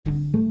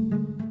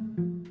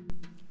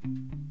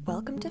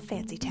to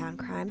Fancy Town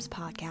Crimes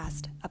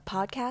Podcast, a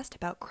podcast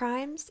about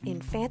crimes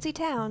in fancy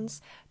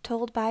towns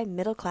told by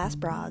middle-class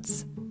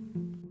broads.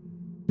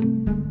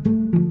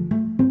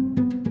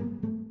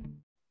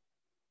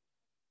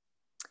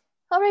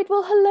 All right,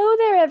 well, hello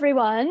there,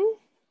 everyone.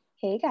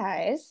 Hey,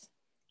 guys.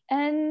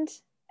 And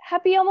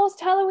happy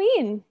almost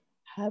Halloween.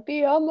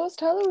 Happy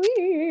almost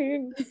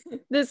Halloween.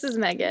 This is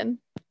Megan.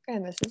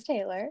 And this is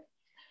Taylor.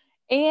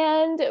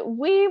 And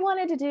we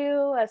wanted to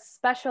do a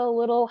special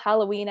little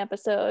Halloween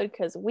episode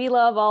because we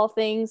love all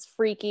things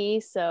freaky.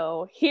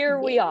 So here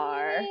we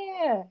are.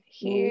 Yeah.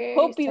 We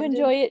hope you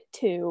enjoy it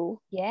too.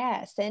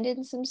 Yeah, send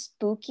in some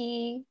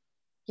spooky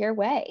your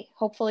way.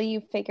 Hopefully you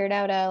figured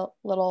out a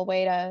little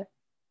way to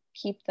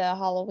keep the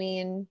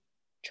Halloween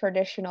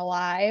tradition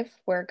alive.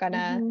 We're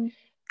gonna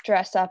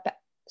dress up,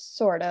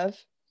 sort of.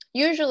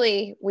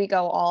 Usually we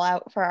go all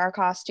out for our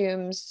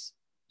costumes,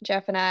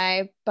 Jeff and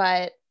I,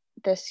 but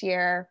this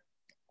year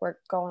we're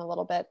going a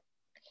little bit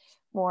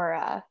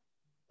more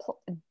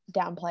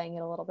downplaying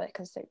it a little bit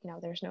because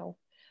there's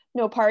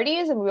no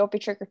parties and we won't be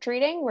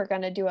trick-or-treating. We're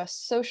going to do a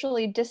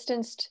socially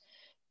distanced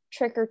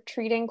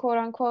trick-or-treating, quote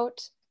unquote,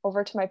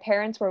 over to my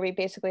parents, where we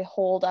basically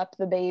hold up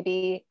the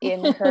baby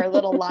in her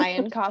little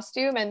lion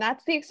costume, and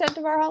that's the extent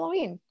of our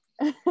Halloween.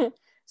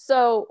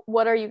 So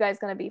what are you guys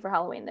going to be for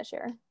Halloween this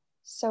year?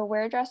 So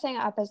we're dressing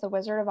up as the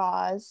Wizard of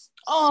Oz.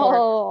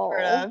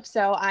 Sort of.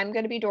 So I'm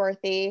going to be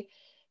Dorothy.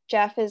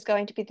 Jeff is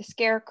going to be the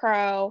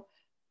Scarecrow.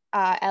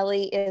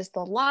 Ellie is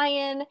the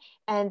lion.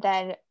 And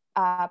then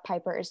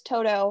Piper is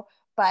Toto.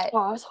 But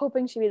I was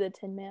hoping she'd be the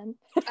Tin Man.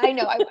 I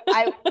know.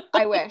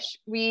 I wish.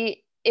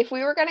 If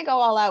we were going to go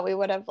all out, we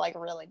would have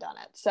really done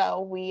it.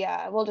 So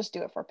we'll just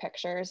do it for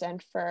pictures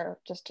and for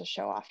just to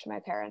show off to my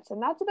parents. And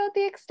that's about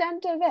the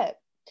extent of it.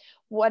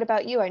 What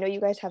about you? I know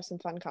you guys have some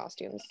fun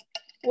costumes.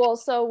 Well,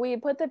 so we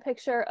put the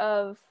picture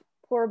of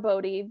poor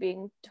Bodhi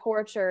being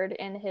tortured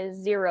in his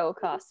Zero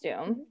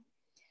costume.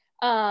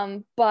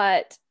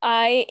 But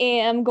I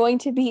am going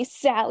to be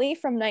Sally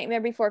from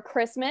Nightmare Before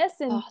Christmas,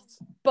 and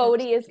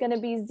Bodhi is going to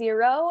be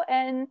Zero,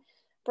 and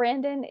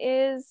Brandon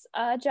is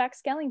Jack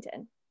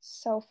Skellington.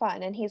 So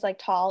fun. And he's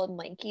tall and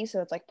lanky,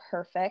 so it's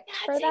perfect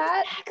for that.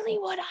 That's exactly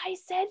what I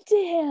said to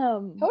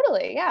him.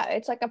 Totally. Yeah,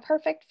 it's a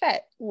perfect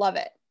fit. Love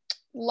it.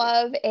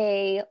 Love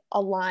a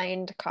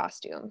aligned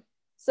costume.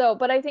 So,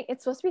 but I think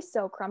it's supposed to be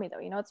so crummy though.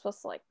 It's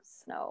supposed to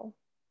snow.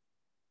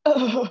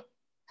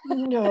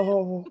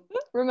 No.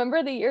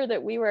 Remember the year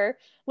that we were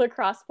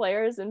lacrosse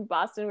players in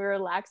Boston? We were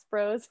lax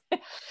bros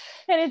and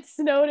it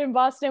snowed in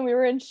Boston. We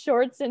were in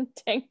shorts and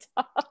tank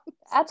tops.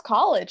 That's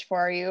college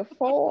for you,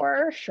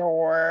 for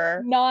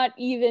sure. Not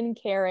even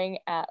caring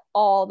at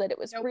all that it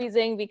was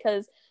freezing,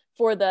 because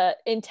for the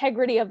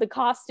integrity of the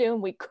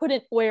costume, we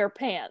couldn't wear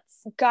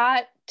pants.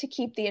 Got to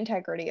keep the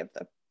integrity of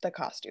the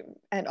costume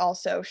and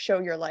also show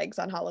your legs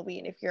on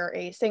Halloween if you're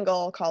a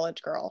single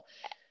college girl.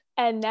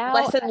 And now,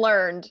 lesson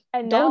learned.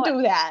 And don't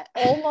do that.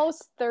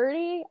 Almost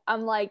 30,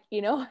 I'm like,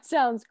 what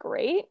sounds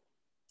great?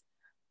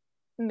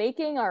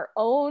 Making our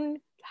own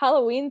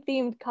Halloween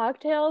themed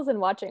cocktails and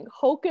watching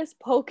Hocus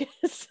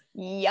Pocus.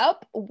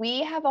 Yep.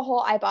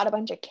 I bought a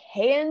bunch of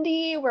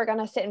candy. We're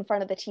gonna sit in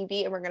front of the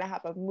TV and we're gonna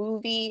have a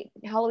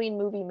Halloween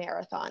movie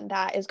marathon.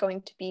 That is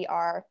going to be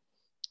our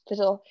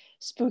little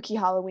spooky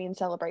Halloween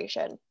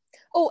celebration.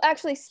 Oh,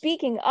 actually,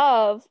 speaking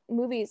of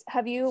movies,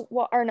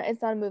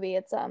 it's not a movie,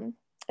 it's a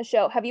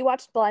show. Have you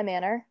watched Bly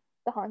Manor?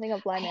 The Haunting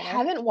of Bly Manor? I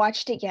haven't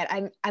watched it yet.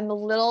 I'm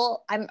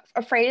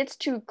afraid it's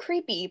too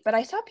creepy, but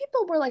I saw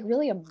people were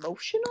really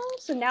emotional,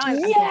 so now I'm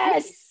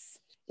yes.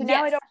 So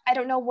now I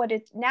don't know what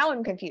it's. Now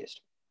I'm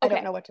confused. Okay. I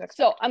don't know what to expect.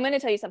 So I'm going to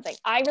tell you something.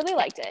 I really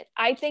liked it.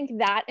 I think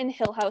that and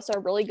Hill House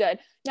are really good.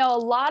 Now, a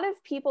lot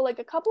of people,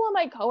 a couple of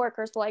my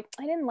coworkers were I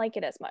didn't like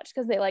it as much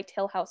because they liked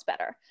Hill House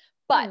better.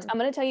 But I'm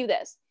going to tell you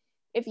this.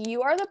 If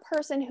you are the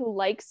person who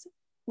likes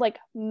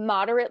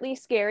moderately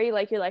scary,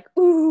 you're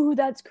ooh,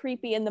 that's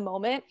creepy in the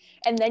moment,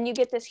 and then you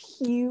get this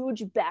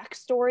huge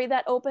backstory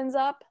that opens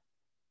up,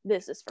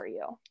 this is for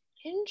you.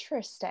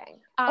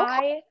 Interesting.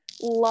 I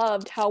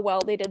loved how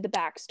well they did the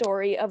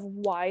backstory of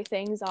why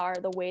things are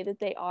the way that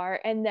they are,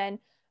 and then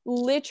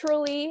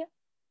literally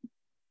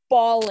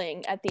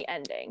bawling at the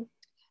ending.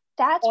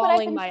 That's what I've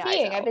been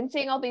seeing. I've been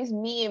seeing all these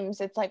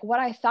memes. It's what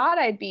I thought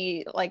I'd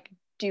be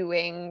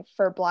doing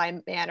for Bly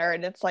Manor,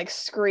 and it's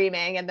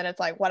screaming, and then it's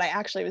what I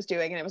actually was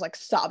doing, and it was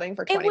sobbing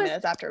for 20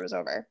 minutes after it was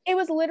over. It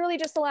was literally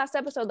just the last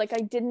episode.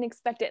 I didn't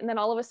expect it, and then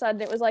all of a sudden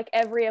it was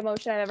every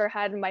emotion I've ever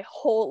had in my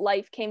whole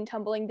life came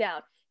tumbling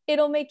down.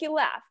 It'll make you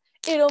laugh,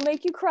 it'll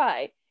make you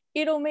cry,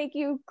 it'll make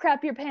you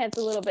crap your pants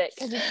a little bit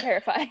because it's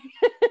terrifying.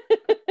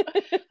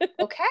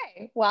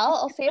 Okay, well,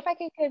 I'll see if I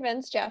can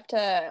convince Jeff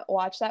to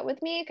watch that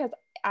with me, because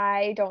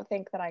I don't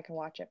think that I can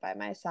watch it by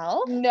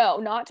myself. No,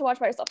 not to watch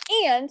by yourself.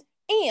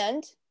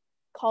 And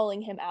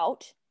calling him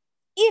out,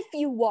 if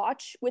you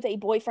watch with a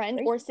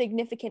boyfriend or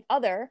significant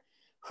other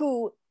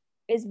who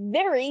is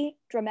very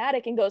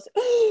dramatic and goes,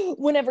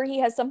 whenever he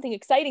has something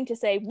exciting to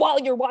say while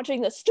you're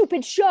watching the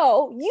stupid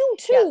show, you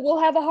too will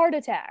have a heart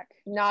attack.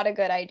 Not a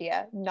good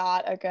idea.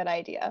 Not a good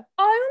idea.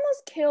 I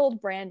almost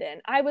killed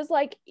Brandon. I was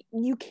like,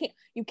 you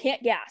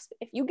can't gasp.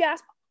 If you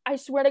gasp, I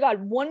swear to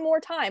God, one more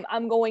time,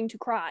 I'm going to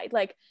cry.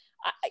 Like,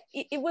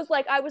 it was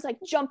like, I was like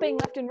jumping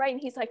left and right. And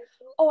he's like,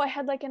 oh, I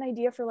had like an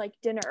idea for like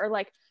dinner, or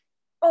like,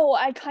 oh,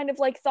 I kind of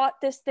like thought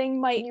this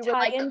thing might tie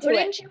like, into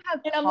couldn't it. You have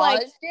and I'm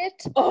like,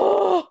 it?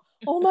 Oh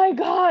my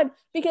God.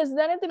 Because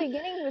then at the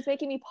beginning, he was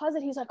making me pause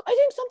it. He's like, I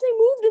think something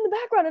moved in the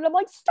background. And I'm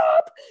like,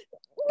 stop.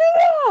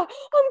 No,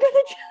 I'm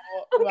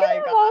gonna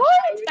have a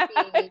heart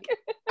attack.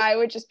 I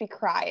would just be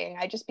crying.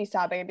 I'd just be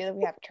sobbing. I'd be like,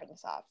 we have to turn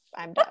this off.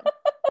 I'm done.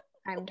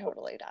 I'm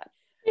totally done.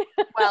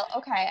 Yeah. Well,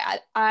 okay.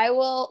 I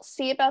will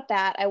see about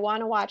that. I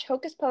want to watch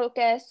Hocus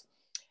Pocus.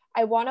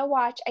 I think I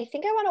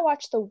want to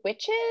watch The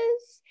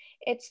Witches.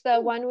 It's the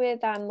one with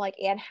like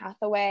Anne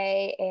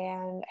Hathaway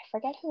and I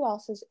forget who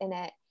else is in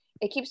it.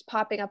 It keeps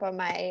popping up on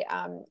my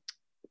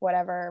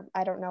whatever.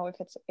 I don't know if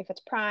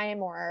it's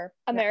Prime or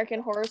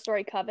American Horror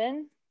Story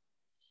Coven.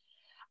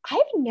 I've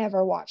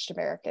never watched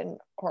American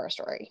Horror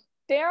Story.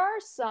 There are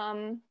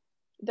some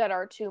that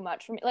are too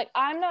much for me. Like,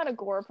 I'm not a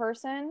gore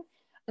person.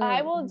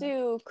 I will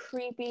do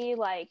creepy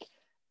like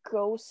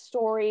ghost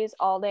stories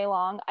all day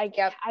long. I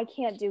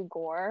can't do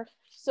gore.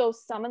 So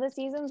some of the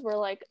seasons were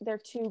like they're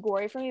too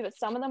gory for me, but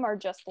some of them are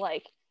just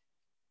like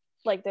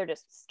they're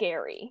just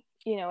scary.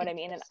 You know what I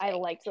mean? And I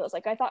liked those.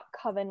 Like, I thought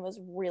Coven was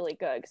really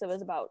good because it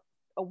was about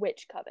a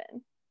witch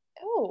coven.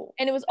 Oh,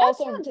 and it was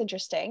also sounds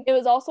interesting. It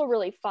was also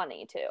really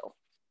funny too.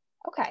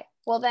 Okay,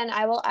 well then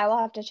I will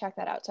have to check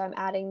that out. So I'm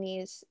adding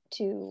these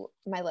to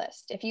my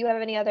list. If you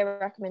have any other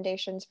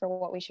recommendations for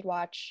what we should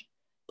watch,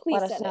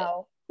 please let us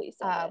know. Please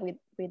send it.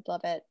 We'd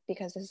love it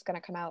because this is going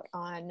to come out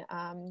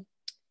on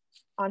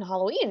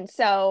Halloween.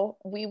 So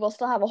we will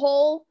still have a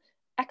whole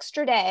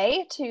extra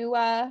day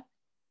to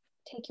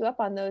take you up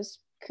on those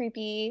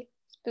creepy,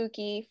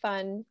 spooky,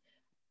 fun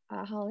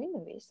Halloween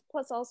movies.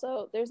 Plus,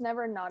 also, there's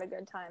never not a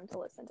good time to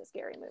listen to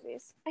scary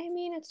movies. I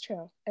mean, it's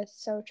true. It's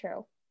so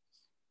true.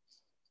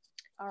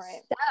 All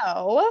right.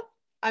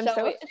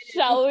 So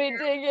shall we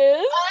dig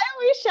in?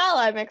 We shall.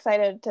 I'm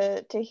excited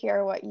to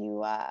hear what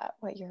you're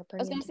bringing. I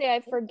was gonna say,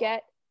 I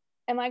forget.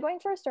 Am I going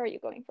first or are you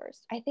going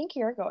first? I think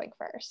you're going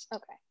first.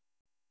 Okay.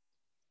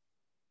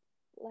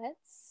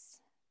 Let's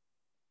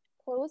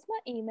close my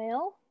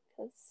email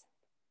because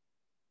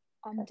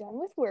I'm done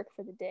with work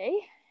for the day.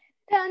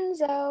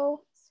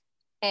 Dunzo.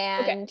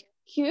 And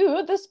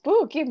cue the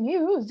spooky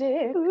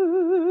music.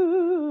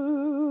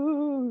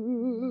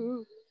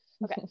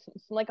 Okay, I'm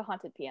like a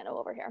haunted piano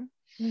over here.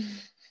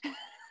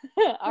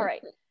 All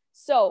right.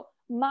 So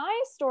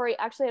my story,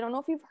 actually, I don't know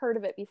if you've heard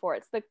of it before.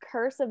 It's The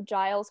Curse of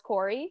Giles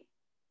Corey.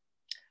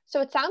 So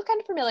it sounds kind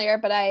of familiar,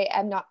 but I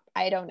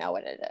don't know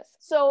what it is.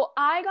 So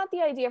I got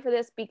the idea for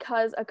this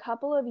because a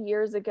couple of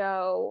years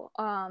ago,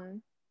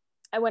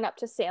 I went up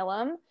to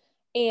Salem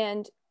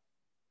and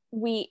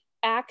we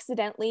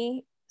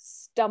accidentally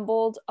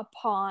stumbled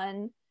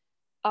upon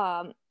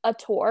a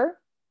tour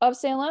of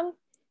Salem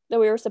that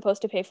we were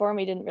supposed to pay for, and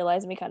we didn't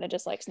realize, and we kind of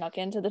just like snuck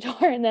into the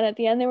tour. And then at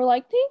the end they were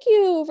like, thank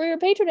you for your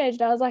patronage,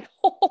 and I was like,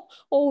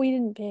 oh we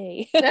didn't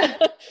pay.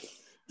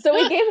 So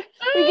we gave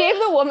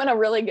the woman a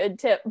really good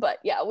tip, but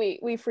yeah, we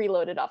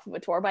freeloaded off of a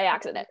tour by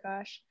accident. Oh my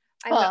gosh,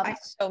 I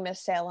so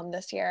miss Salem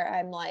this year.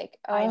 I'm like,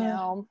 I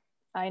know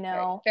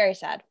very, very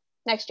sad.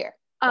 Next year.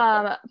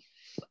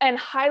 And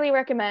highly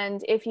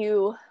recommend, if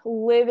you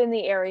live in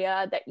the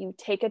area, that you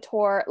take a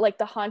tour. Like,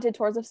 the haunted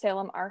tours of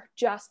Salem are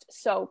just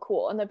so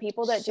cool, and the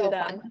people that do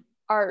them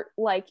are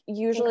like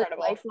usually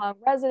lifelong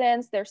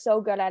residents. They're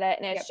so good at it,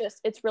 and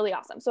it's really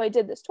awesome. So I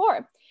did this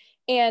tour,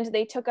 and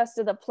they took us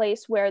to the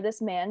place where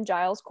this man,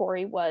 Giles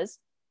Corey, was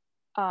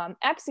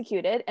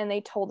executed, and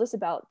they told us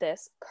about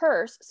this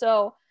curse.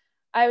 So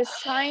I was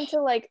trying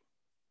to like,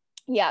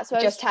 yeah, so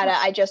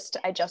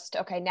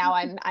okay, now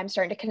I'm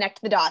starting to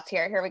connect the dots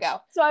here we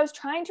go. So I was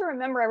trying to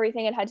remember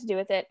everything it had to do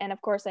with it, and of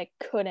course I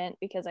couldn't,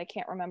 because I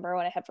can't remember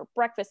what I had for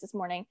breakfast this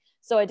morning.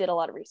 So I did a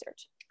lot of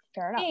research.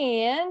 Fair enough.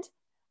 And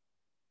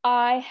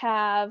I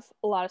have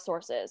a lot of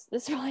sources.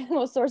 This is probably the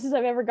most sources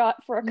I've ever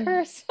got for a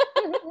curse.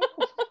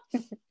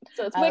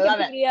 So it's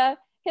Wikipedia,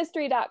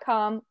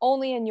 history.com,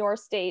 Only in Your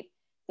State,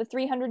 The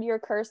 300-Year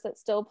Curse That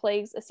Still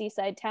Plagues a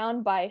Seaside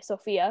Town by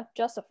Sophia,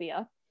 just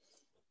Sophia,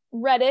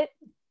 Reddit,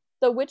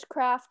 The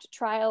Witchcraft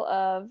Trial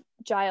of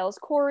Giles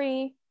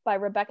Corey by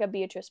Rebecca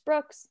Beatrice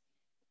Brooks,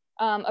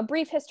 A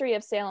Brief History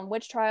of Salem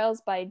Witch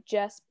Trials by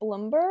Jess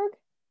Blumberg,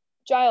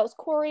 Giles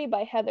Corey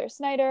by Heather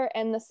Snyder,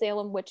 and the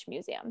Salem Witch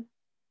Museum.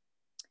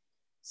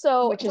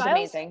 Which is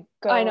amazing.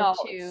 Go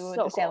to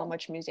the Salem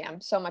Witch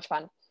Museum. So much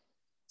fun.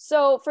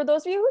 So for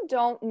those of you who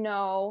don't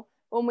know,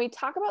 when we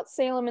talk about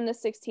Salem in the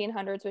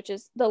 1600s, which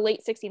is the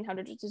late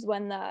 1600s, which is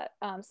when the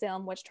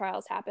Salem witch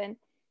trials happened,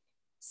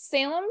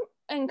 Salem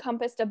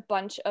encompassed a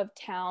bunch of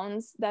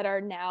towns that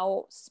are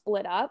now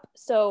split up.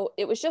 So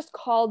it was just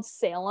called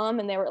Salem,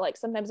 and they were like,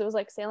 sometimes it was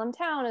like Salem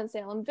Town and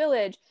Salem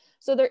Village.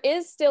 So there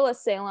is still a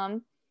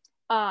Salem.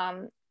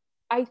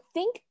 I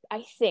think,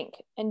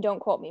 and don't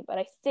quote me, but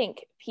I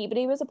think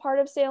Peabody was a part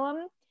of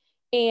Salem,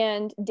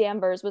 and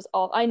Danvers was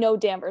I know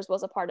Danvers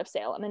was a part of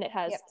Salem, and it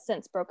has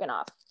since broken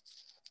off.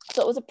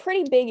 So it was a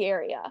pretty big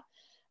area.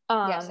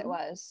 Yes, it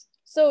was.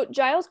 So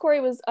Giles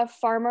Corey was a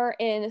farmer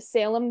in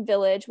Salem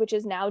Village, which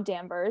is now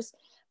Danvers,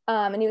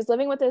 and he was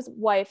living with his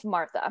wife,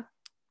 Martha.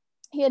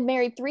 He had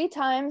married 3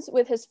 times,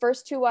 with his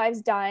first 2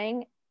 wives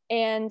dying,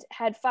 and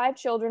had 5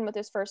 children with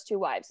his first 2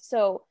 wives.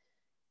 So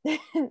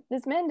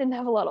this man didn't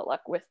have a lot of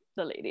luck with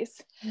the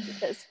ladies.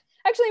 Because,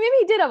 actually, maybe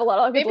he did have a lot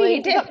of luck with the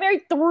ladies. He got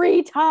married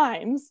 3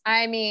 times.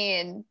 I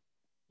mean,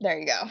 there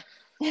you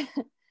go.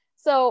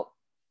 So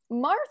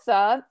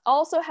Martha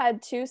also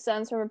had 2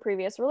 sons from a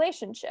previous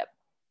relationship.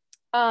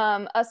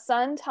 A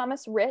son,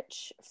 Thomas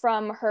Rich,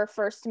 from her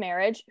first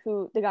marriage,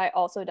 who the guy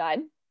also died.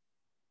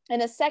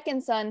 And a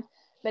second son,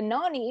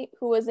 Benoni,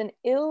 who was an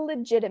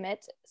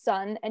illegitimate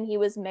son, and he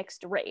was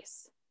mixed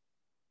race.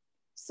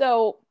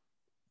 So,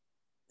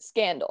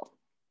 scandal,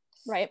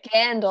 right?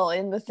 Scandal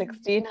in the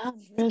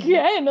 1600s.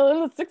 Scandal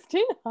in the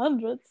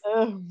 1600s.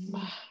 Oh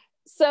my.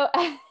 So,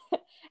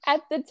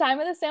 at the time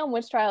of the Salem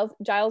witch trials,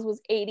 Giles was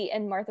 80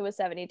 and Martha was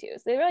 72.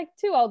 So they were like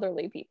 2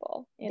 elderly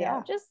people, you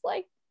know, just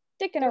like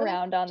dicking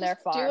around on their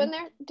farm. Doing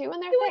their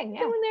thing.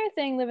 Doing their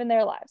thing, living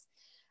their lives.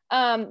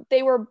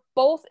 They were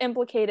both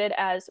implicated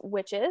as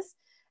witches,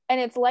 and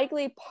it's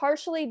likely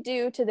partially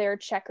due to their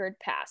checkered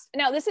past.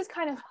 Now, this is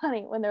kind of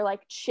funny when they're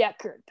like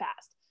checkered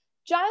past.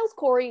 Giles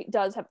Corey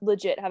does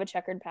legit have a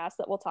checkered past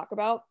that we'll talk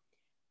about.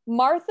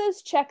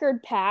 Martha's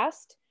checkered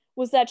past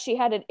was that she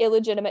had an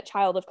illegitimate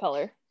child of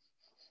color.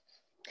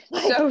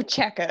 So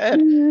checkered.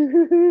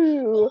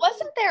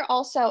 Wasn't there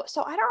also,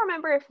 so I don't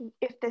remember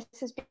if this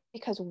is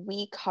because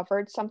we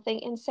covered something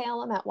in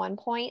Salem at one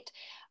point,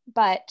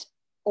 but,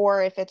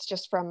 or if it's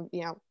just from,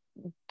 you know,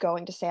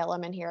 going to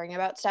Salem and hearing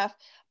about stuff,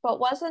 but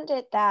wasn't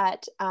it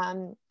that,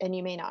 and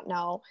you may not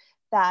know,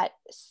 that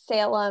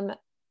Salem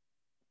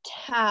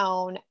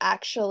town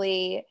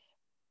actually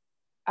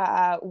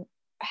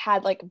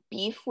had like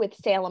beef with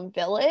Salem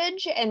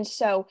Village, and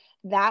so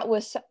that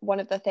was one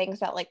of the things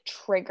that like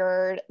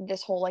triggered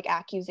this whole like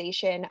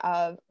accusation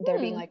of there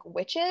being like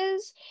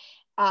witches,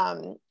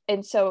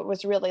 and so it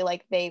was really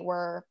like there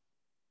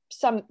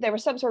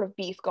was some sort of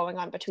beef going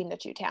on between the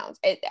 2 towns.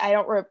 I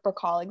don't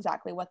recall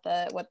exactly what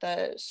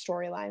the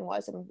storyline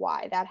was and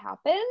why that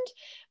happened,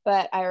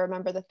 but I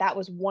remember that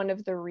was one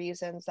of the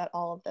reasons that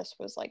all of this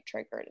was like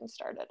triggered and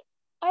started.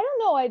 I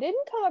don't know. I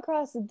didn't come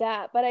across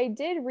that, but I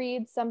did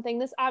read something.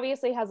 This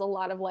obviously has a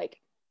lot of like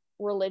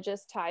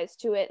religious ties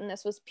to it, and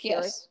this was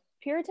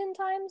Puritan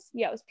times.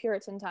 Yeah, it was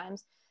Puritan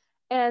times.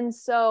 And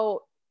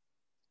so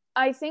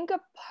I think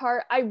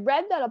I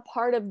read that a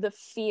part of the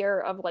fear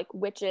of like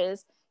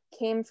witches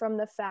came from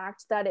the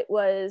fact that it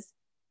was,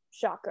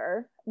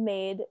 shocker,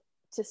 made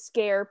to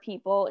scare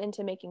people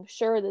into making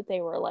sure that they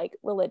were like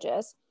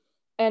religious.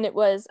 And it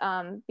was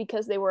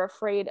because they were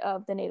afraid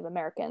of the Native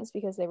Americans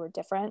because they were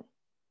different.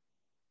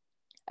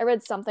 I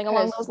read something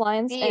along those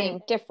lines. Being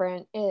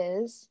different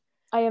is,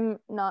 I am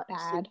not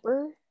bad.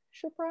 Super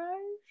surprised,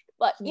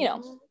 but you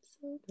know.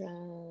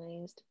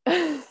 Surprised.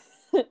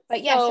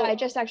 But yes, I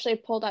just actually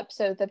pulled up.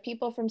 So the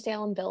people from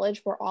Salem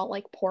Village were all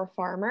like poor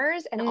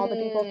farmers, and all the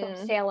people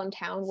from Salem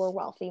town were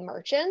wealthy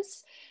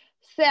merchants.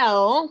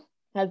 So,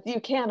 as you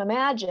can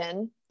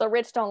imagine, the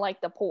rich don't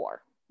like the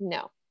poor.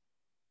 No.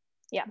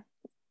 Yeah.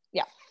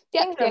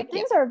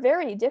 Things are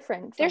very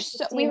different.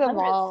 We've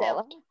evolved.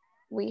 Salem.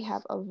 We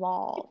have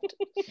evolved.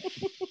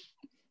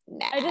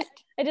 I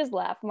just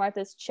laugh.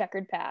 Martha's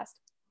checkered past.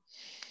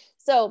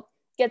 So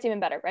gets even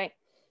better, right?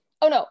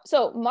 Oh no.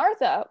 So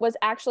Martha was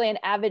actually an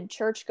avid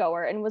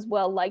churchgoer and was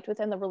well liked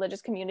within the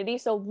religious community.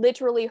 So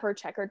literally her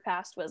checkered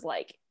past was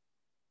like,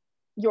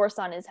 your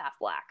son is half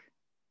black.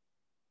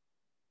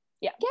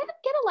 Yeah.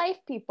 Get a life,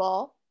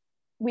 people.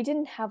 We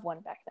didn't have one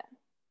back then.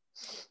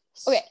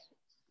 Okay.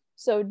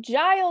 So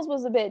Giles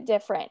was a bit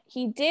different.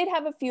 He did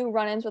have a few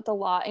run-ins with the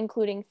law,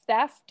 including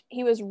theft.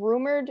 He was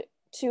rumored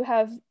to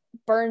have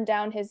burned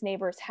down his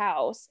neighbor's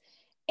house.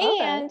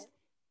 And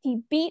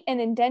he beat an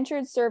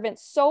indentured servant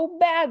so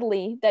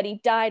badly that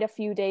he died a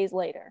few days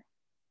later.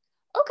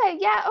 Okay,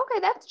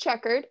 that's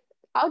checkered.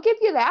 I'll give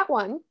you that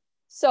one.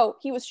 So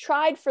he was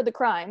tried for the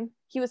crime.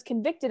 He was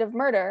convicted of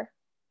murder,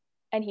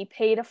 and he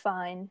paid a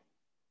fine.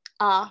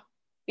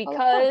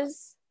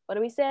 Because, what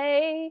do we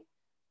say?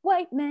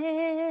 White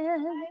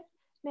man.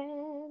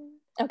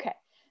 Okay,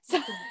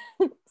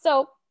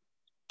 so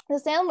the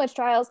Salem witch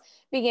trials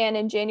began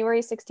in January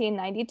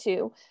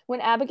 1692 when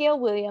Abigail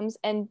Williams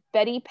and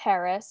Betty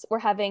Paris were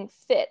having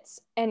fits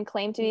and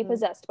claimed to be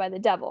possessed by the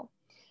devil.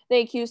 They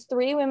accused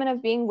 3 women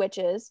of being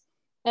witches,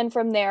 and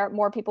from there,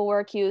 more people were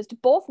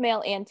accused, both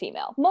male and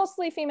female.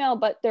 Mostly female,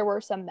 but there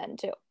were some men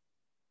too.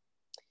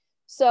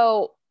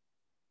 So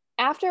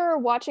after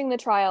watching the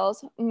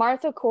trials,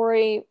 Martha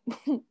Corey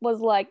was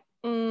like,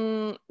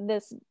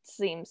 this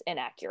seems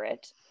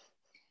inaccurate.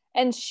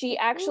 And she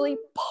actually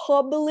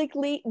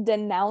publicly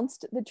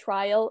denounced the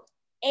trial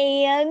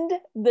and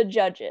the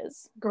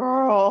judges.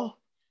 Girl.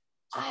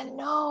 I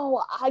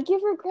know. I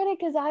give her credit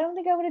because I don't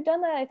think I would have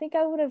done that. I think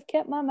I would have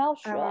kept my mouth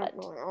shut.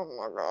 Oh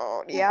my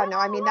God. Yeah, no,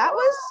 I mean, that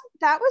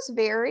was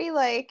very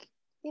like,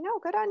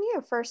 good on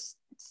you for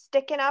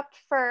sticking up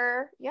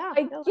for,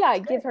 I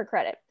give her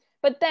credit.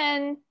 But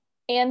then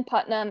Ann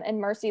Putnam and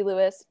Mercy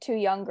Lewis, 2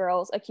 young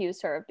girls,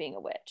 accused her of being a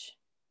witch.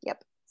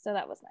 Yep. So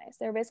that was nice.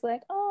 They were basically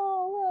like,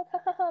 oh,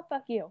 look,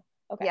 fuck you.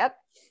 Okay. Yep.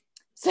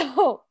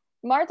 So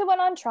Martha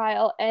went on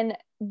trial and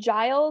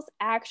Giles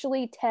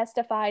actually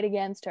testified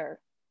against her.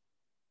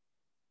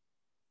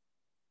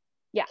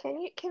 Yeah.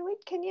 Can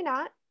you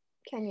not?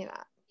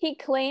 He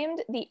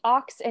claimed the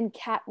ox and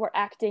cat were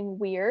acting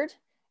weird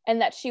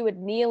and that she would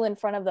kneel in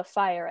front of the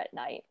fire at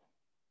night.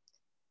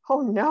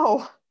 Oh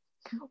no.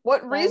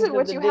 What reason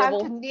would you have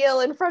to kneel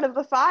in front of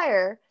the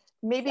fire?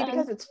 Maybe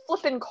because it's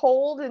flipping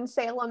cold in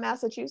Salem,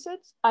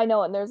 Massachusetts? I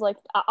know, and there's like,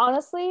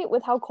 honestly,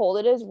 with how cold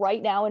it is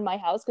right now in my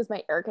house, because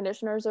my air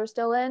conditioners are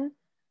still in,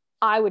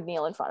 I would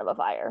kneel in front of a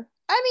fire.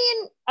 I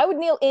mean... I would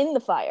kneel in the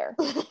fire.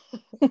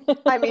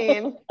 I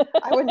mean,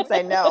 I wouldn't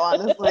say no,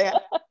 honestly.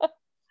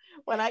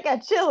 When I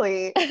get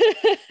chilly.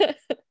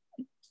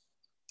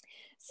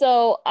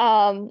 So,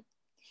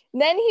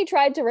 then he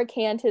tried to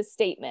recant his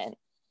statement,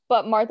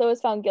 but Martha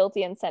was found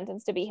guilty and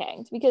sentenced to be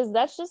hanged because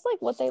that's just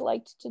like what they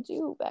liked to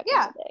do back in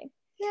the day.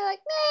 They're like,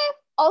 meh.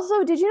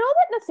 Also, did you know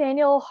that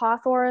Nathaniel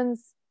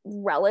Hawthorne's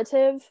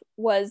relative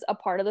was a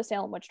part of the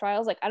Salem witch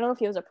trials? Like, I don't know if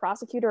he was a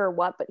prosecutor or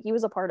what, but he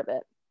was a part of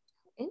it.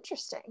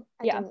 Interesting.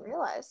 I didn't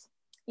realize.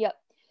 Yep.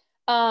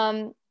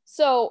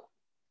 So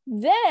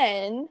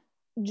then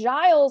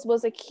Giles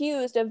was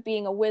accused of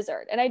being a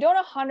wizard, and I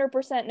don't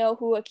 100% know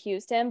who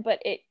accused him, but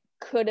it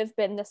could have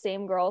been the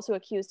same girls who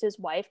accused his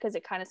wife because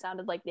it kind of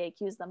sounded like they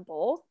accused them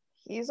both.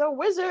 He's a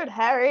wizard,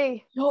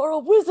 Harry. You're a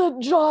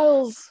wizard,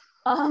 Giles.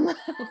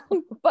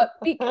 But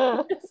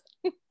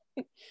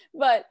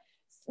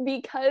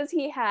because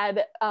he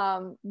had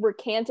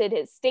recanted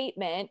his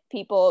statement,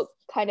 people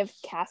kind of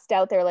cast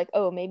out there like,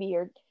 oh, maybe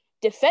you're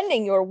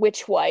defending your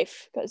witch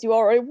wife because you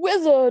are a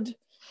wizard.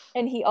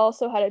 And he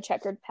also had a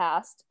checkered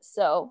past,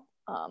 so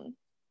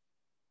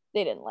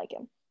they didn't like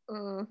him.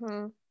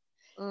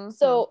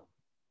 So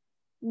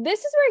this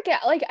is where it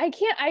gets, like,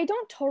 I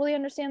don't totally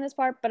understand this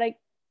part, but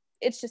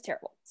it's just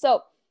terrible.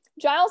 So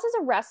Giles is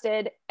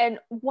arrested, and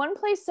one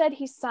place said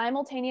he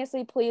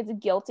simultaneously pleads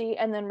guilty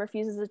and then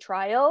refuses a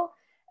trial,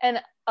 and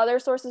other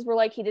sources were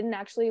like he didn't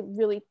actually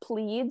really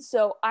plead,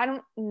 so I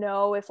don't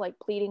know if like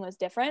pleading was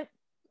different.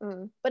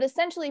 But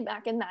essentially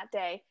back in that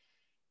day,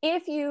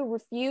 if you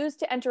refused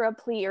to enter a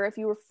plea or if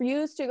you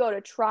refused to go to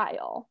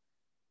trial,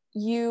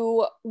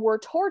 you were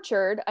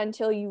tortured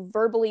until you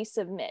verbally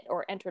submit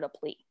or entered a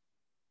plea.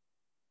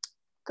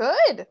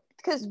 Good,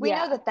 because we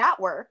know that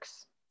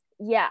works.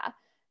 Yeah.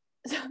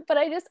 But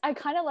I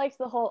kind of liked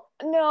the whole,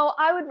 no,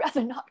 I would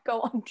rather not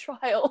go on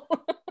trial.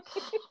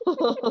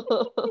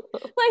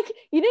 Like,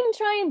 you didn't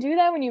try and do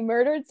that when you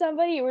murdered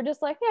somebody. You were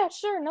just like, yeah,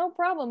 sure, no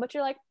problem. But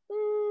you're like,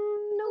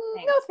 no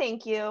thanks. No,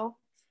 thank you.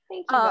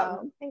 Thank you,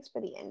 though. Thanks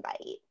for the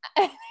invite.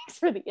 Thanks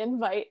for the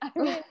invite. I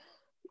mean,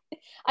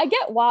 I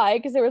get why,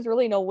 because there was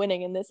really no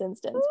winning in this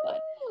instance. But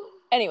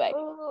anyway.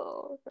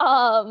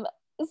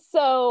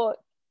 So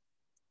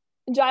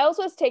Giles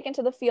was taken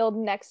to the field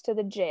next to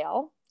the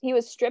jail. He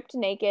was stripped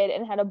naked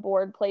and had a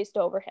board placed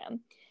over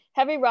him.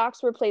 Heavy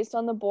rocks were placed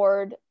on the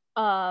board,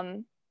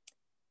 and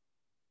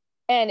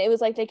it was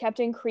like they kept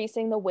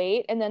increasing the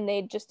weight, and then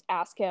they'd just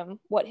ask him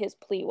what his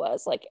plea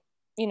was. Like,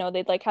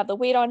 they'd like have the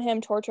weight on him,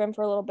 torture him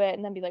for a little bit,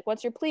 and then be like,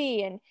 what's your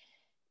plea? And,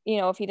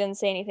 if he didn't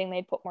say anything,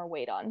 they'd put more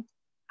weight on.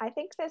 I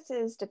think this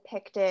is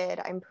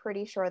depicted, I'm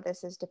pretty sure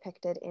this is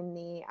depicted in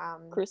the...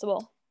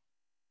 Crucible.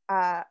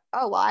 Oh,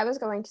 well, I was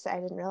going to say, I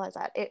didn't realize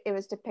that. It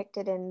was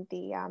depicted in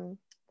the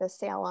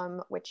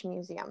Salem Witch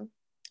Museum.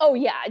 Oh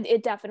yeah,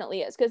 it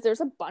definitely is, because there's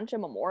a bunch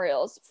of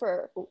memorials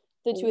for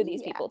the two of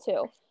these people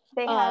too.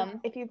 They have,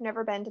 if you've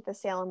never been to the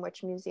Salem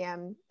Witch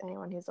Museum,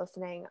 anyone who's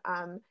listening,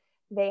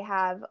 they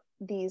have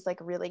these like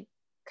really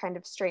kind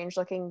of strange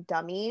looking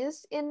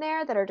dummies in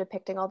there that are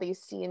depicting all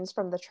these scenes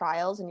from the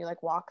trials, and you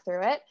like walk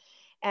through it.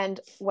 And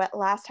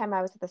last time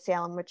I was at the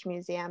Salem Witch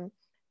Museum,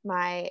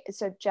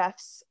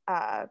 Jeff's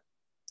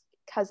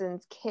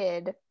cousin's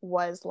kid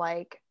was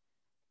like,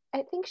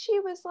 I think she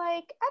was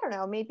like, I don't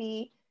know,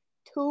 maybe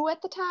 2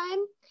 at the time.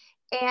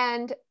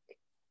 And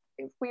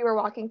we were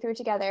walking through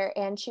together,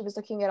 and she was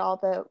looking at all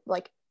the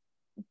like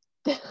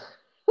the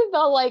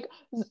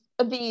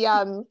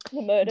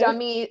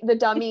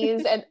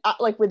dummies and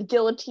like with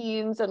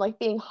guillotines and like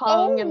being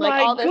hung and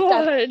like all this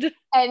stuff.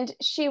 And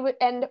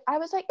I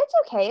was like, it's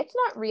okay, it's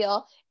not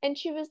real. And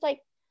she was like,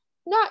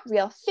 not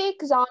real,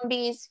 fake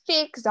zombies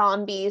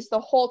the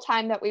whole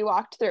time that we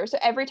walked through. So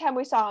every time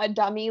we saw a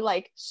dummy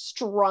like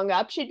strung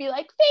up, she'd be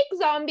like, fake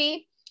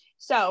zombie.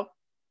 So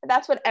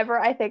that's whatever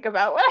I think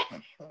about when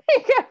I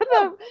think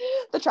of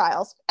the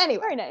trials.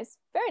 Anyway. Very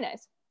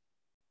nice.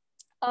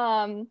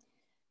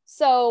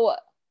 So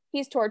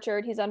He's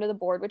tortured. He's under the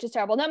board, which is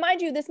terrible. Now,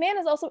 mind you, this man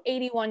is also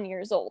 81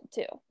 years old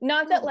too.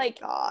 Not that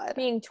God.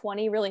 being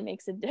 20 really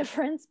makes a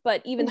difference,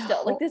 but even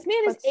still, like this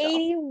man is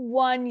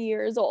 81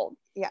 years old.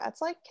 Yeah,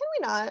 it's like, can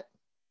we not?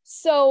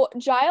 So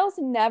Giles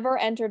never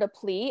entered a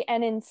plea,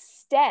 and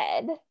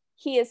instead,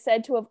 he is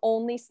said to have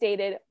only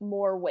stated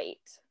more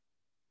weight.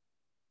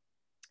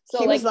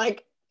 So he's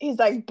like,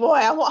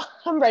 boy,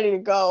 I'm ready to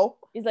go.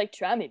 He's like,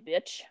 try me,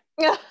 bitch.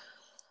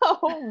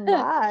 Oh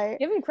my.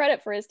 Give him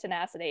credit for his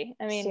tenacity.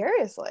 I mean,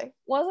 seriously.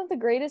 Wasn't the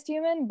greatest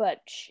human,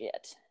 but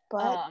shit.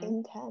 But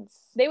intense.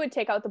 They would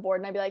take out the board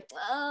and I'd be like,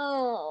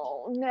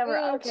 oh, never.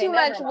 Okay, too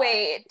much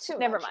weight.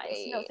 Never mind.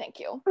 No, thank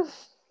you.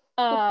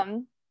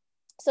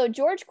 So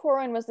George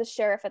Corwin was the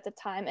sheriff at the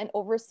time and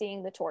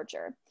overseeing the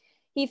torture.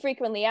 He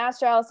frequently asked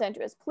Giles to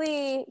enter his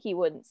plea. He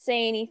wouldn't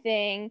say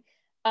anything.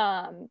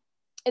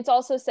 It's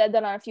also said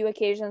that on a few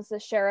occasions, the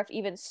sheriff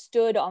even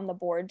stood on the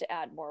board to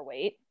add more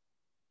weight.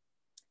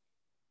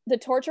 The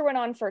torture went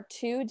on for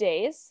 2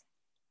 days.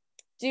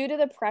 Due to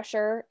the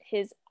pressure,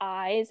 his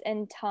eyes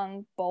and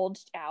tongue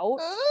bulged out.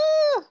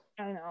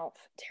 I know,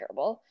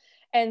 terrible.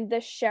 And the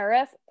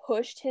sheriff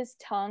pushed his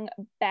tongue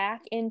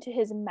back into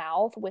his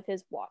mouth with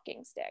his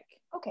walking stick.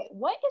 Okay,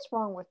 what is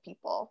wrong with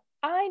people?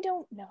 I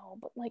don't know,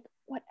 but like,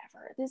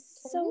 whatever.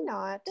 That's so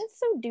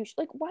douche.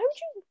 Like, why would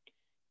you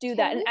do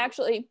that? And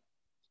actually,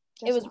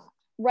 it was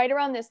right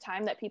around this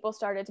time that people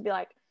started to be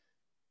like,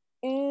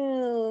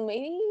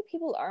 maybe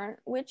people aren't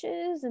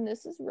witches and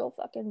this is real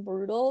fucking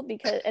brutal,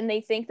 and they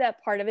think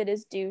that part of it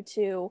is due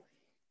to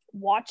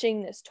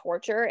watching this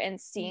torture and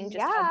seeing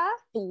just how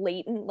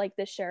blatant like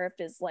the sheriff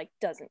is like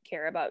doesn't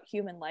care about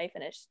human life,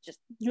 and it's just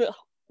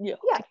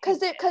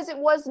because it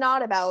was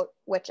not about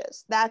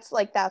witches. That's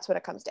what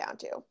it comes down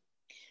to.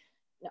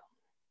 No,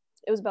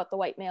 it was about the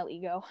white male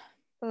ego.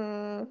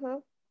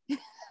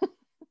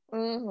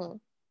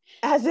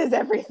 As is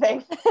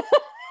everything.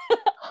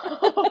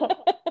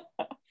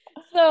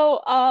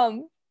 So,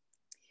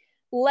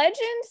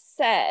 legend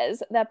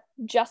says that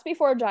just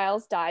before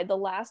Giles died, the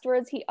last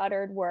words he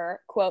uttered were,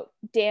 quote,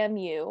 "Damn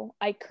you,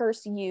 I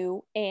curse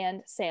you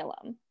and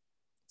Salem."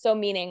 So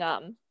meaning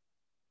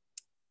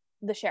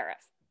the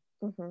sheriff.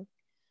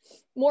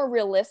 More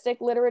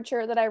realistic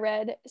literature that I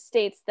read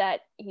states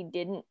that he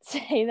didn't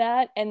say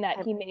that, and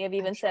that he may have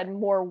even said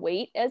more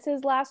weight as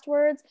his last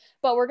words,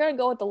 but we're going to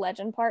go with the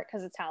legend part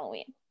because it's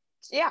Halloween.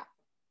 Yeah.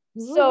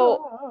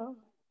 So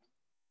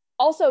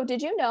also,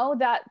 did you know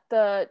that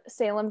the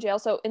Salem jail,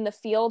 so in the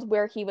field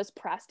where he was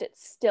pressed,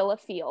 it's still a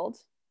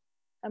field?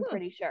 I'm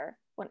pretty sure.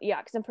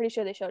 Because I'm pretty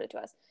sure they showed it to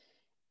us.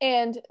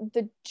 And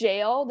the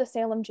jail, the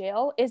Salem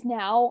jail, is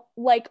now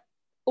like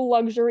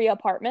luxury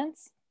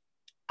apartments.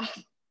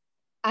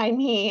 I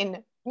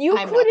mean,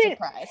 I'm couldn't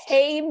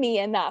pay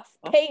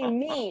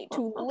me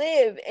to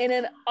live in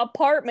an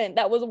apartment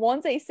that was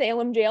once a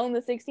Salem jail in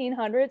the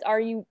 1600s.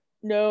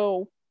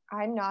 No.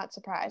 I'm not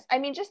surprised. I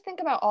mean, just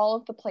think about all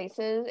of the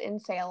places in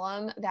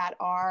Salem that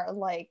are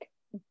like,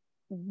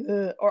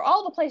 or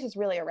all the places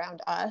really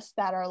around us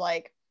that are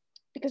like,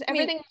 because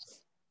somebody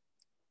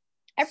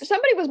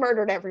was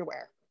murdered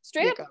everywhere.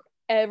 Straight up,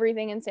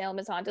 everything in Salem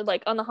is haunted.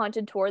 Like on the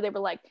haunted tour, they were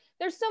like,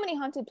 there's so many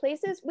haunted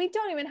places, we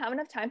don't even have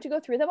enough time to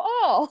go through them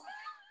all.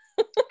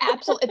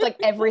 Absolutely. It's like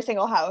every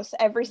single house,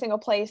 every single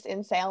place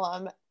in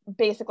Salem,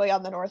 basically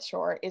on the North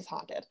Shore, is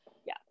haunted.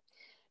 Yeah.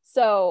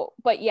 So,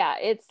 but yeah,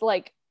 it's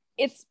like,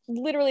 it's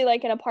literally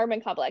like an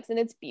apartment complex and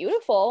it's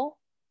beautiful.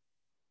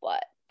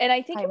 And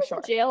I think it was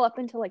a jail up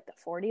until like the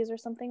 40s or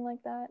something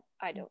like that.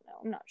 I don't know.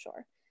 I'm not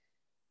sure.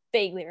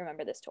 Vaguely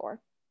remember this tour.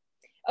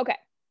 Okay.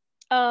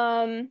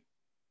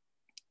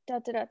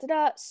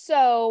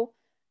 So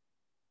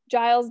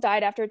Giles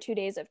died after 2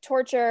 days of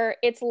torture.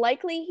 It's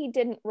likely he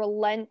didn't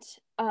relent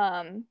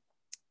and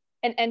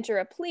enter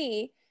a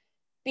plea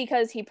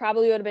because he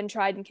probably would have been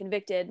tried and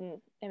convicted.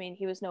 And I mean,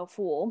 he was no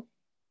fool.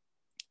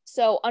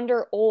 So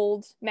under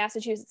old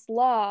Massachusetts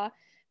law,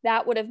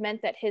 that would have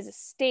meant that his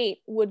estate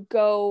would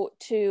go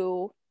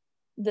to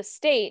the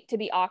state to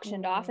be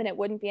auctioned off, and it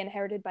wouldn't be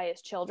inherited by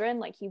his children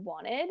like he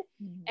wanted.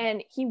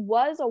 And he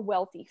was a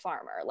wealthy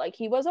farmer. Like,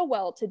 he was a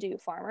well-to-do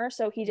farmer,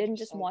 so he didn't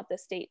just want the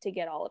state to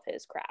get all of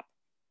his crap.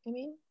 I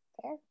mean,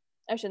 fair.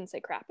 I shouldn't say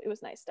crap. It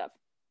was nice stuff.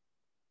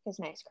 It was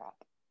nice crap.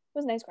 It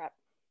was nice crap.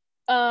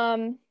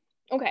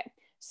 Okay.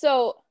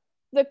 So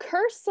the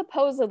curse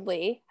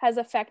supposedly has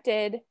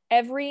affected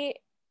every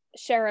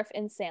sheriff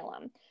in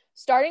Salem,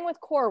 starting with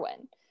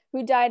Corwin,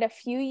 who died a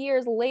few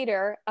years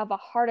later of a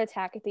heart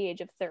attack at the age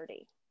of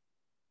 30.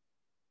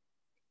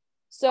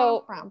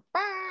 So,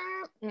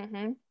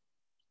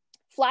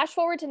 flash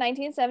forward to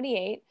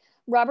 1978,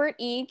 Robert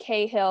E.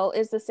 Cahill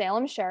is the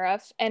Salem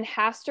sheriff and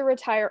has to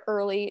retire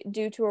early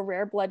due to a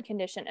rare blood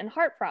condition and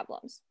heart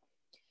problems.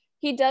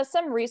 He does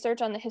some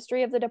research on the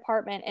history of the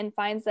department and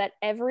finds that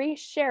every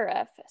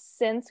sheriff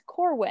since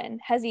Corwin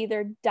has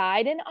either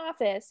died in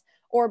office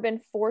or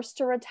been forced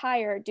to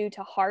retire due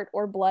to heart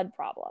or blood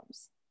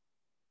problems.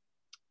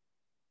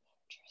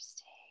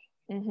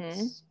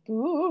 Interesting.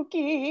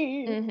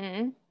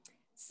 Spooky.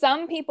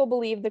 Some people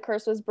believe the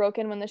curse was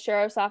broken when the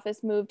sheriff's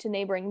office moved to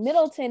neighboring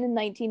Middleton in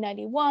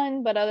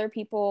 1991, but other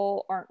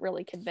people aren't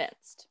really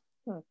convinced.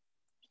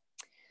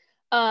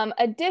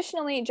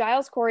 Additionally,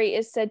 Giles Corey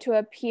is said to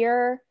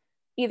appear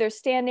either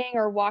standing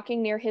or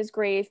walking near his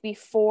grave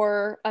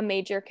before a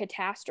major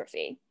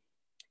catastrophe.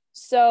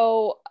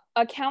 So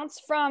accounts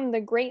from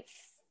the Great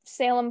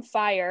Salem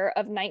Fire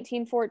of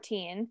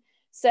 1914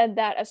 said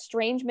that a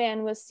strange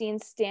man was seen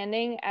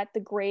standing at the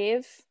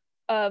grave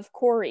of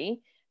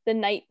Corey the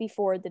night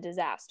before the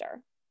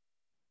disaster.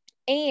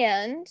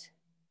 And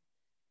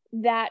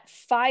that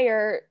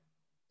fire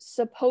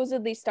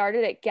supposedly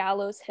started at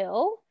Gallows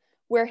Hill,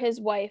 where his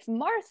wife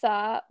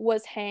Martha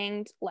was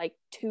hanged like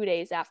 2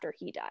 days after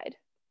he died.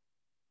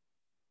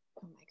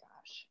 Oh my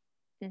gosh.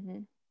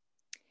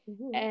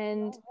 Mm-hmm.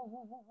 And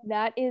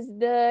that is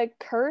the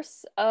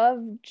curse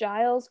of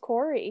Giles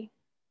Corey.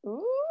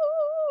 Ooh.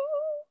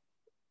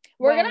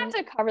 We're gonna have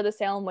to cover the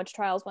Salem witch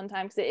trials one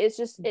time, because it's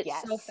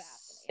so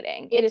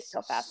fascinating. It is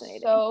so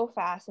fascinating. So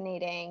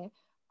fascinating.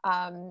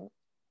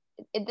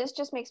 This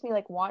just makes me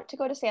like want to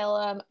go to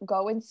Salem,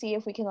 go and see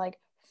if we can like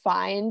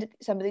find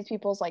some of these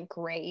people's like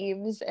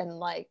graves and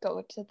like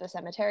go to the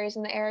cemeteries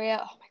in the area.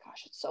 Oh my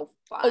gosh, it's so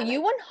fun. Oh,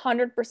 you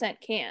 100%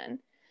 can.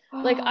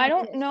 Like, I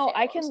don't know.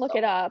 I can look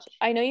it up.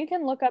 I know you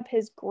can look up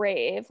his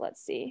grave.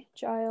 Let's see.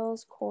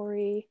 Giles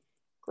Corey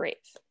grave.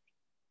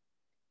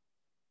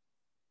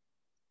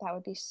 That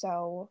would be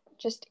so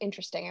just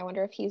interesting. I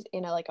wonder if he's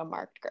in a like a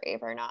marked grave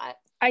or not.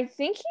 I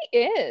think he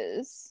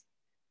is,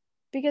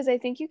 because I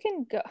think you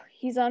can go.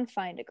 He's on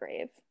Find a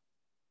Grave.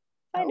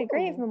 Find a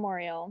Grave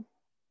Memorial.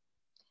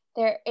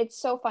 It's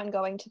so fun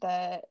going to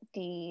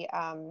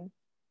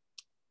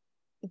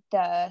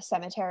the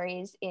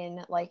cemeteries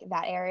in like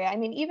that area. I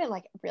mean, even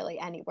like really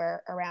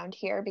anywhere around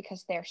here,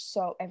 because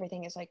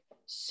everything is like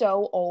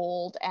so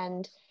old,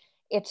 and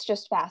it's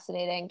just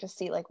fascinating to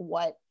see like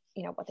what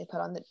they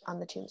put on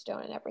the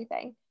tombstone and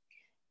everything.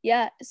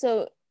 Yeah,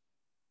 so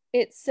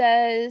it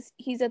says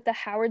he's at the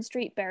Howard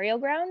Street Burial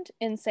Ground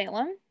in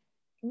Salem.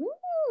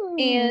 Ooh.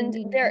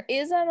 And there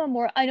is a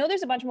memorial. I know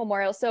there's a bunch of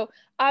memorials. So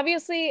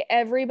obviously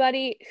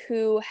everybody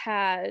who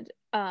had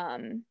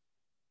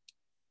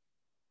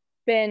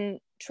been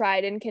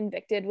tried and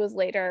convicted was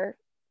later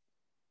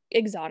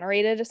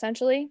exonerated,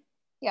 essentially.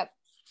 Yep.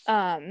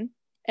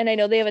 And I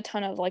know they have a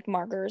ton of like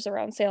markers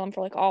around Salem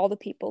for like all the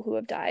people who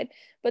have died.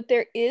 But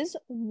there is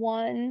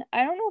one,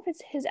 I don't know if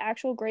it's his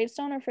actual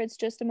gravestone or if it's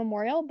just a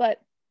memorial,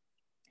 but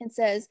it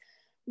says,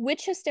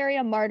 "Witch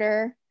hysteria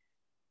martyr."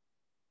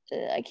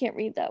 I can't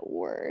read that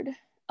word.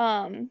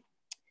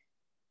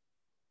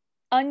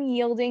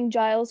 Unyielding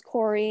Giles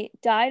Corey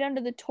died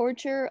under the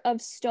torture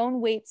of stone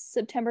weights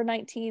September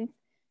 19th,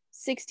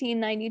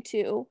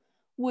 1692.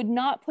 Would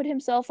not put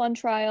himself on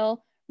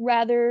trial.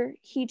 Rather,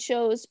 he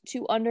chose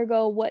to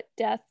undergo what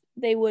death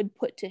they would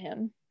put to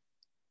him.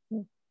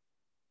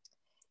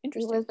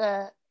 Interesting.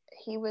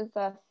 He was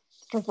a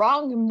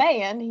strong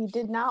man. He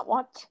didn't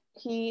want to.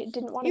 He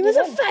was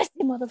a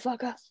feisty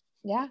motherfucker.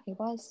 Yeah, he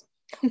was.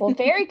 Well,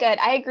 very good.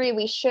 I agree.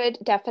 We should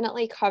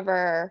definitely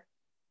cover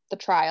the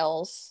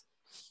trials.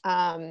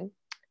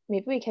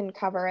 Maybe we can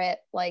cover it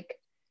like,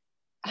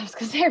 I was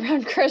gonna say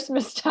around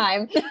Christmas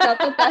time. Not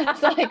that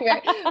that's like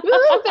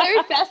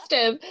very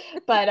festive,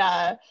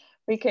 but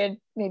we could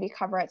maybe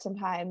cover it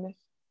sometime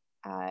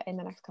in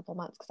the next couple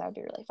months, because that would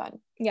be really fun.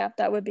 Yeah,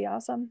 that would be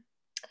awesome.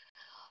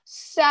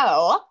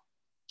 So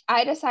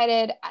I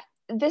decided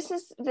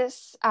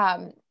this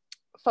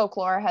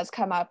folklore has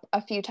come up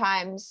a few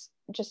times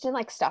just in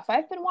like stuff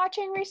I've been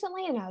watching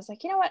recently, and I was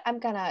like, you know what, I'm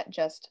gonna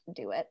just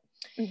do it.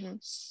 Mm-hmm.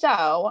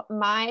 So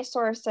my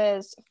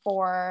sources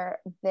for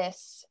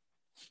this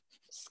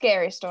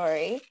scary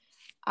story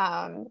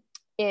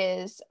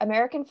is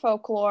American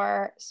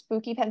Folklore,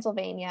 Spooky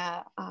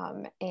Pennsylvania,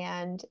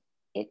 and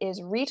it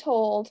is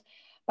retold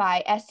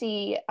by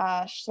Essie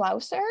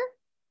Schlauser.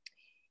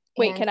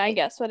 Wait, can I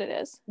guess what it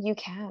is? You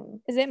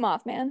can. Is it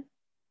Mothman?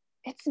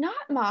 It's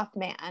not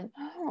Mothman.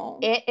 Oh.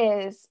 It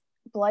is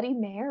Bloody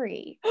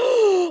Mary.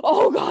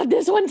 Oh God,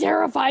 this one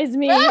terrifies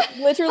me.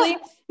 Literally,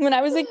 when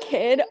I was a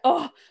kid,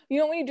 you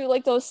know when you do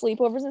like those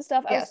sleepovers and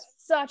stuff? Yes. I was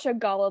such a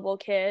gullible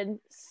kid.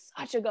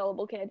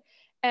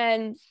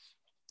 And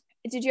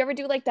did you ever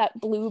do like that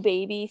blue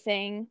baby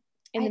thing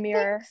in the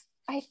mirror?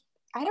 I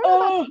don't know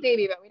about Blue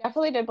Baby, but we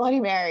definitely did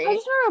Bloody Mary. I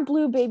just remember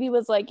Blue Baby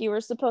was like, you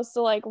were supposed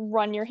to like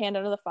run your hand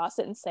under the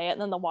faucet and say it,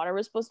 and then the water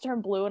was supposed to turn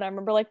blue, and I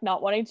remember like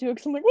not wanting to,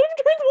 because I'm like, what if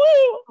it turns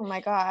blue? Oh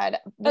my God.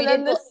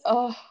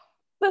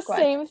 The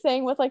same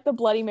thing with like the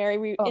Bloody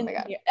Mary. Oh my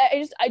God.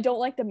 I don't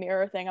like the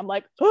mirror thing. I'm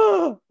like,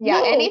 yeah,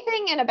 no.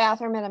 Anything in a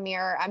bathroom in a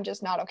mirror, I'm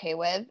just not okay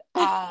with.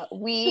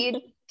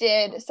 We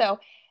did, so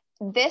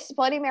this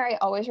Bloody Mary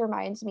always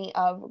reminds me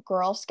of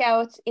Girl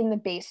Scouts in the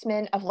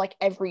basement of like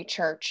every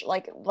church.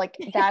 Like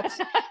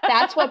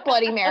that's what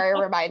Bloody Mary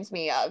reminds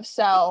me of.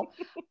 So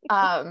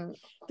the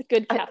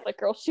good Catholic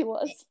girl she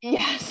was.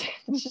 Yes,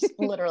 it's just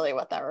literally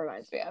what that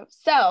reminds me of.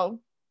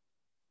 So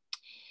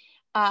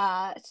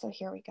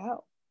here we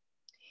go.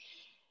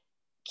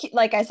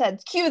 like I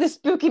said, cue the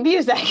spooky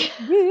music.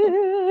 All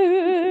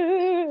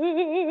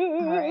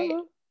right.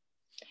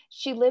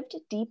 She lived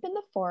deep in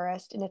the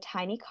forest in a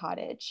tiny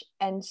cottage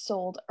and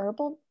sold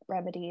herbal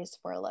remedies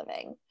for a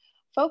living.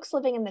 Folks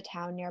living in the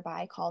town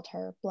nearby called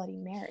her Bloody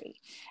Mary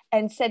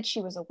and said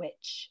she was a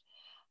witch.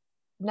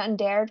 None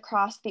dared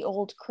cross the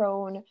old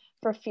crone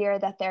for fear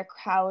that their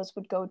cows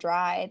would go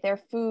dry, their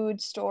food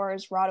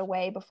stores rot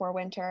away before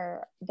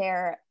winter,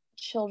 their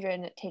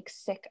children take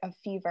sick of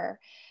fever,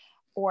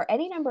 or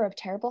any number of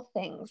terrible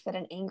things that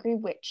an angry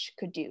witch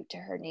could do to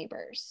her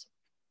neighbors.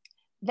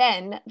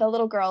 Then the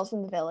little girls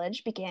in the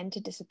village began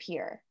to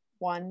disappear,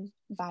 one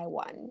by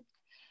one.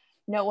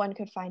 No one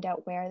could find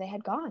out where they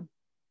had gone.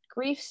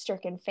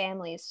 Grief-stricken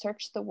families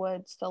searched the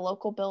woods, the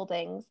local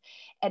buildings,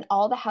 and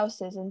all the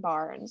houses and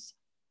barns,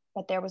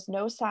 but there was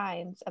no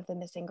signs of the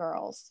missing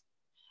girls.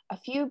 A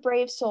few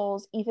brave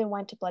souls even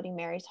went to Bloody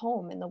Mary's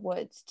home in the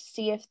woods to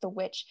see if the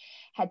witch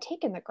had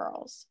taken the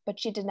girls, but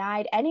she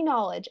denied any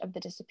knowledge of the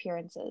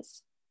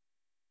disappearances.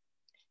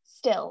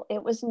 Still,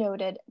 it was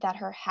noted that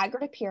her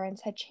haggard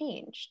appearance had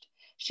changed.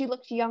 She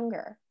looked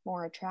younger,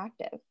 more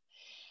attractive.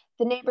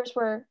 The neighbors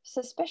were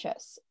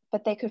suspicious,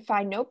 but they could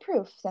find no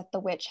proof that the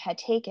witch had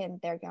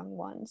taken their young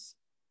ones.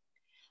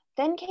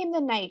 Then came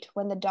the night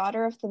when the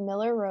daughter of the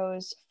miller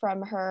rose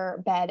from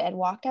her bed and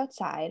walked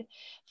outside,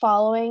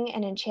 following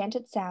an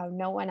enchanted sound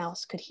no one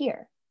else could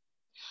hear.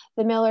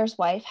 The miller's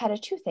wife had a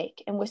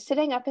toothache and was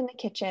sitting up in the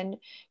kitchen,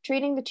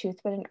 treating the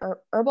tooth with an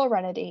herbal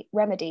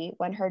remedy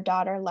when her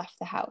daughter left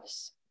the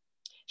house.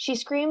 She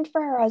screamed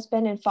for her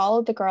husband and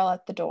followed the girl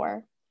at the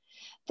door.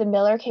 The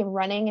miller came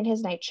running in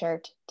his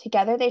nightshirt.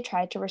 Together they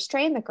tried to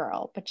restrain the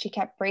girl, but she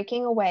kept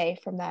breaking away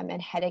from them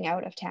and heading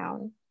out of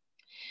town.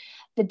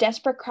 The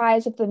desperate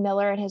cries of the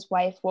miller and his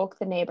wife woke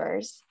the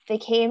neighbors. They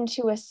came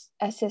to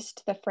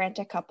assist the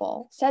frantic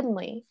couple.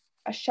 Suddenly,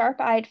 a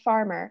sharp-eyed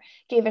farmer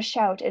gave a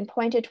shout and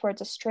pointed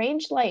towards a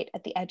strange light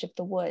at the edge of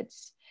the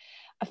woods.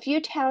 A few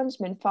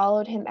townsmen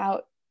followed him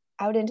out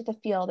into the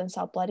field and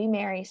saw Bloody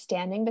Mary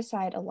standing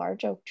beside a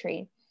large oak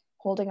tree,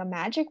 holding a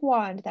magic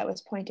wand that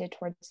was pointed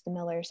towards the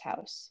miller's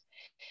house.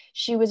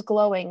 She was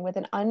glowing with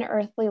an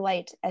unearthly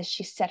light as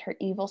she set her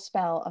evil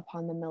spell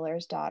upon the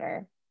miller's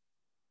daughter.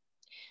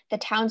 The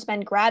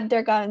townsmen grabbed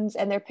their guns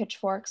and their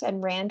pitchforks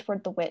and ran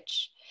toward the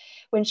witch.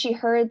 When she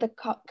heard the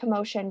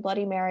commotion,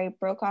 Bloody Mary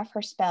broke off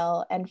her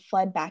spell and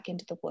fled back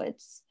into the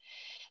woods.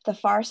 The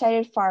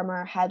far-sighted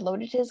farmer had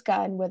loaded his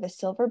gun with a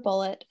silver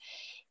bullet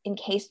in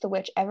case the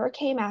witch ever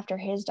came after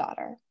his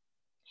daughter.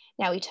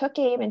 Now he took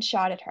aim and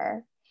shot at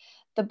her.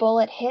 The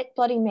bullet hit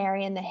Bloody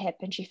Mary in the hip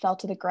and she fell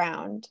to the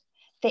ground.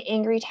 The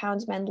angry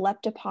townsmen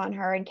leapt upon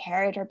her and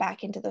carried her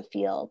back into the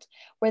field,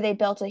 where they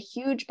built a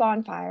huge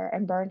bonfire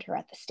and burned her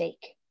at the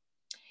stake.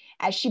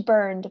 As she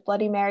burned,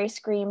 Bloody Mary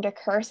screamed a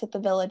curse at the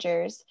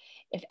villagers.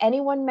 If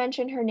anyone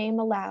mentioned her name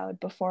aloud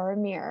before a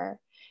mirror,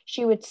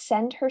 she would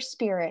send her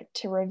spirit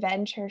to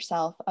revenge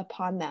herself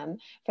upon them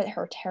for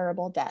her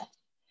terrible death.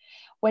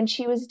 When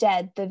she was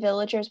dead, the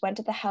villagers went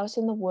to the house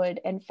in the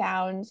wood and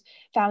found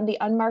the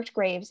unmarked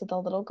graves of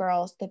the little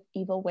girls the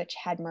evil witch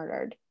had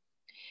murdered.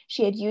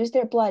 She had used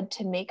their blood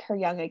to make her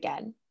young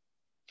again.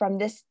 From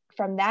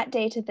that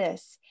day to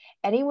this,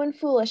 anyone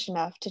foolish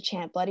enough to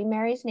chant Bloody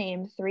Mary's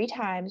name 3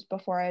 times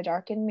before a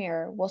darkened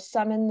mirror will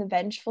summon the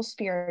vengeful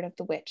spirit of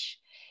the witch.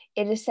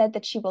 It is said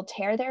that she will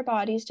tear their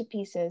bodies to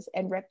pieces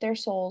and rip their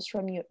souls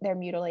from their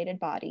mutilated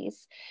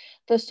bodies.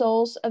 The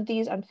souls of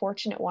these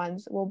unfortunate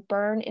ones will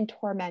burn in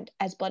torment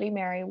as Bloody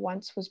Mary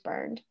once was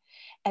burned,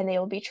 and they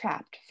will be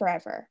trapped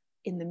forever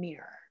in the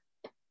mirror.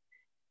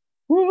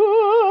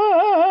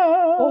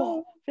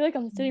 Oh, I feel like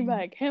I'm sitting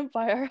by a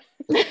campfire.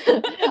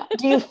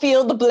 Do you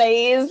feel the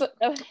blaze?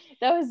 That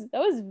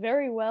was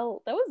very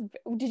well.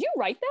 Did you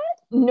write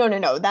that?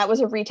 No. That was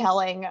a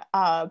retelling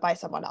by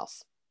someone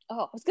else.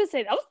 Oh, I was gonna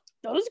say that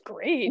was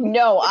great.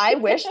 No, I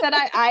wish that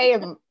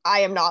I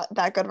am not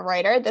that good of a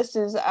writer. This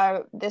is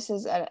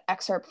an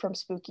excerpt from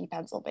Spooky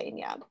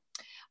Pennsylvania.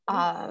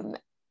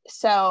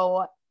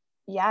 So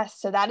yes,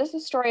 so that is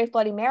the story of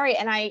Bloody Mary,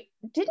 and I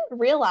didn't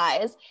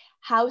realize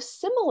how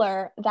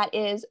similar that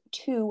is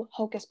to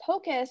Hocus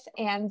Pocus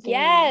and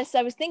yes,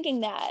 I was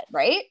thinking that.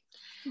 Right?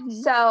 Mm-hmm.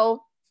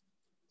 So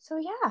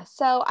yeah,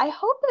 so I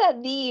hope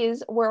that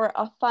these were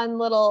a fun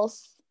little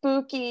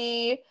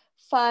spooky,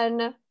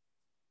 fun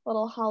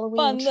little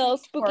Halloween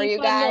for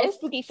you guys.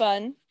 Spooky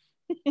fun.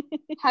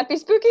 Happy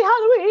spooky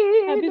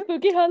Halloween! Happy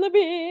spooky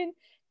Halloween!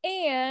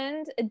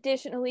 And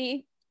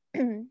additionally,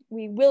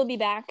 we will be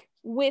back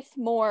with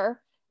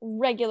more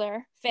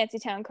regular Fancy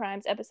Town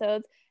Crimes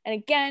episodes. And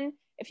again,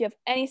 if you have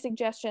any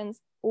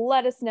suggestions,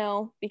 let us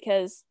know,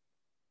 because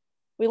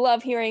we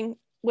love hearing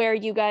where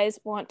you guys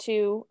want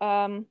to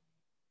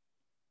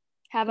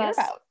have us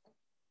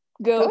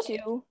go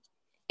to.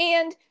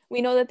 And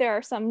we know that there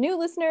are some new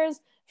listeners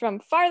from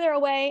farther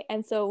away,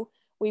 and so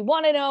we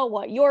want to know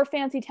what your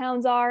fancy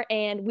towns are,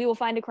 and we will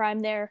find a crime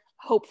there,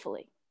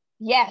 hopefully.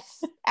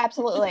 Yes,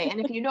 absolutely. And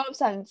if you know of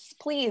some,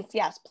 please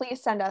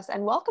send us.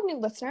 And welcome new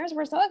listeners.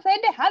 We're so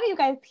excited to have you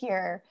guys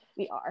here.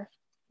 We are.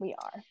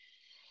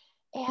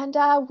 And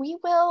we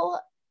will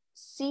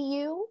see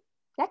you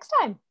next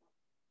time.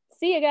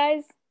 See you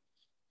guys.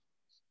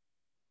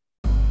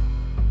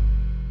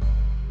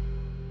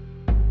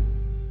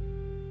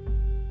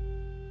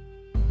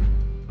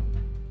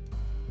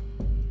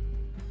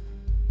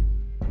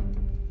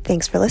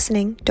 Thanks for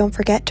listening. Don't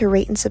forget to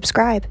rate and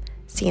subscribe.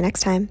 See you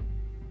next time.